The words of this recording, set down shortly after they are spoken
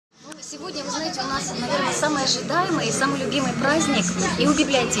Сегодня, вы знаете, у нас, наверное, самый ожидаемый и самый любимый праздник и у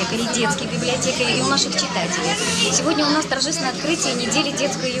библиотекарей, детских библиотекарей, и у наших читателей. Сегодня у нас торжественное открытие недели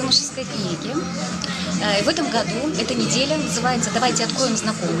детской и юношеской книги. В этом году эта неделя называется «Давайте откроем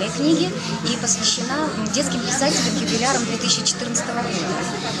знакомые книги» и посвящена детским писателям, юбилярам 2014 года.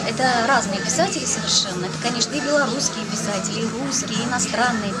 Это разные писатели совершенно. Это, конечно, и белорусские писатели, и русские, и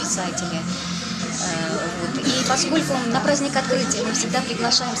иностранные писатели. И поскольку на праздник открытия мы всегда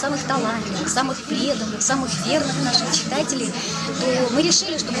приглашаем самых талантливых, самых преданных, самых верных наших читателей, то мы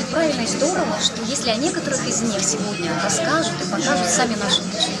решили, что будет правильно и здорово, что если о некоторых из них сегодня расскажут и покажут сами наши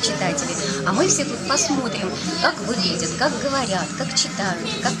читатели, а мы все тут посмотрим, как выглядят, как говорят, как читают,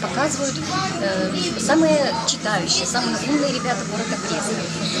 как показывают самые читающие, самые умные ребята города Бреста.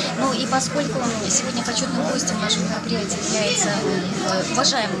 Ну и поскольку сегодня почетным гостем нашего мероприятия является,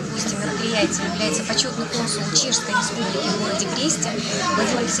 уважаемым гостем мероприятия является почетный консул Чешской Республики в городе Бресте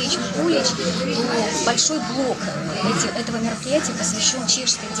Владимир Алексеевич Микулич, то большой блок этого мероприятия посвящен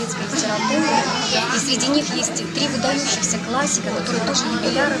чешской детской литературе. И среди них есть 3 выдающихся классика, которые тоже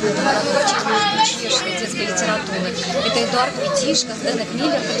юбиляры в этом году в чешской детской литературы. Это Эдуард Витишко, Денек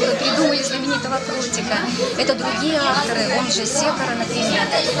Миллер, которые придумали знаменитого кротика. Это другие авторы, он же Секара, например.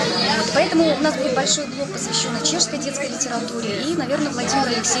 Вот, поэтому у нас будет большой блок, посвященный чешской детской литературе. И, наверное, Владимир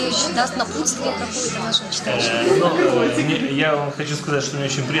Алексеевич даст напутствие какое-то нашим читателям. Я вам хочу сказать, что мне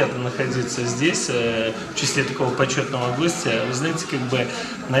очень приятно находиться здесь, в числе такого почетного гостя. Вы знаете,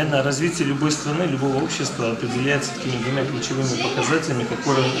 наверное, развитие любой страны, любого общества определяется такими 2 ключевыми показателями, как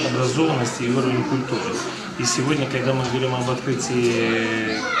уровень образованности и уровень культуры. И сегодня, когда мы говорим об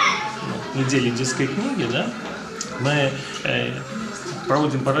открытии недели детской книги, да, мы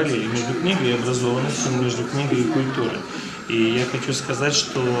проводим параллели между книгой и образованностью, между книгой и культурой. И я хочу сказать,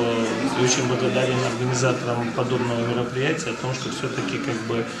 что я очень благодарен организаторам подобного мероприятия о том, что все-таки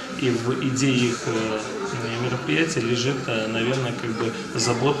и в идее их мероприятия лежит, наверное,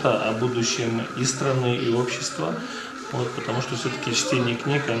 забота о будущем и страны, и общества. Вот, потому что все-таки чтение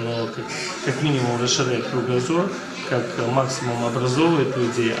книг, оно как минимум расширяет кругозор, как максимум образовывает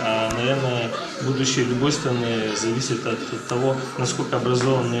людей, а, наверное, будущее любой страны зависит от того, насколько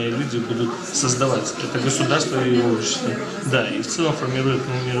образованные люди будут создавать это государство и общество. Да, и в целом формирует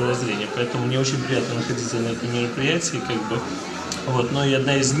мировоззрение. Поэтому мне очень приятно находиться на этом мероприятии, Вот, но и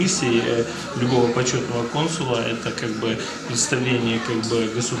одна из миссий любого почетного консула – это представление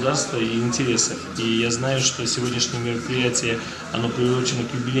государства и интересов. И я знаю, что сегодняшнее мероприятие, оно приурочено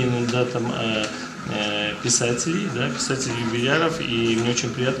к юбилейным датам писателей, да, писателей-юбиляров, и мне очень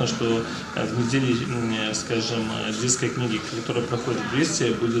приятно, что в неделе, скажем, детской книги, которая проходит в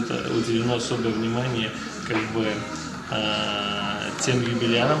Бресте, будет уделено особое внимание тем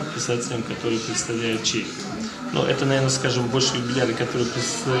юбилярам, писателям, которые представляют Чехию. Ну, это, наверное, скажем, больше юбиляры, которые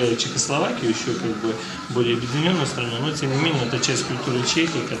представляют Чехословакию, еще более объединенную страну, но, тем не менее, это часть культуры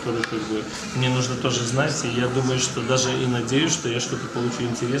Чехии, которую мне нужно тоже знать, и я думаю, что даже и надеюсь, что я что-то получу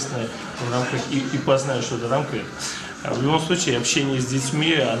интересное в рамках, и познаю что-то в рамках. В любом случае, общение с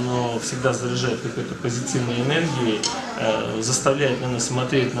детьми, оно всегда заряжает какой-то позитивной энергией, заставляет, наверное,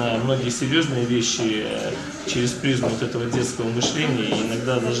 смотреть на многие серьезные вещи через призму этого детского мышления, и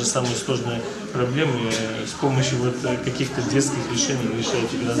иногда даже самые сложные проблемы с помощью каких-то детских решений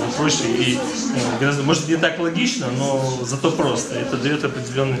решаются гораздо проще и гораздо, может, не так логично, но зато просто. Это дает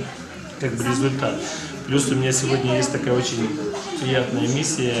определенный результат. Плюс у меня сегодня есть такая очень приятная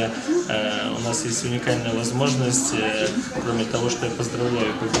миссия, у нас есть уникальная возможность, кроме того, что я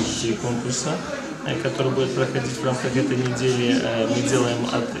поздравляю победителей конкурса, который будет проходить в рамках этой недели, мы делаем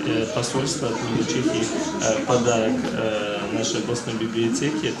от посольства, от МИДа Чехии подарок нашей областной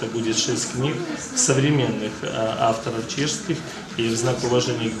библиотеке. Это будет 6 книг современных авторов чешских, и в знак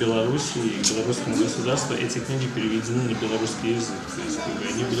уважения к Беларуси и к белорусскому государству эти книги переведены на белорусский язык. То есть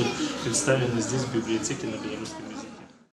они будут представлены здесь в библиотеке на белорусском языке.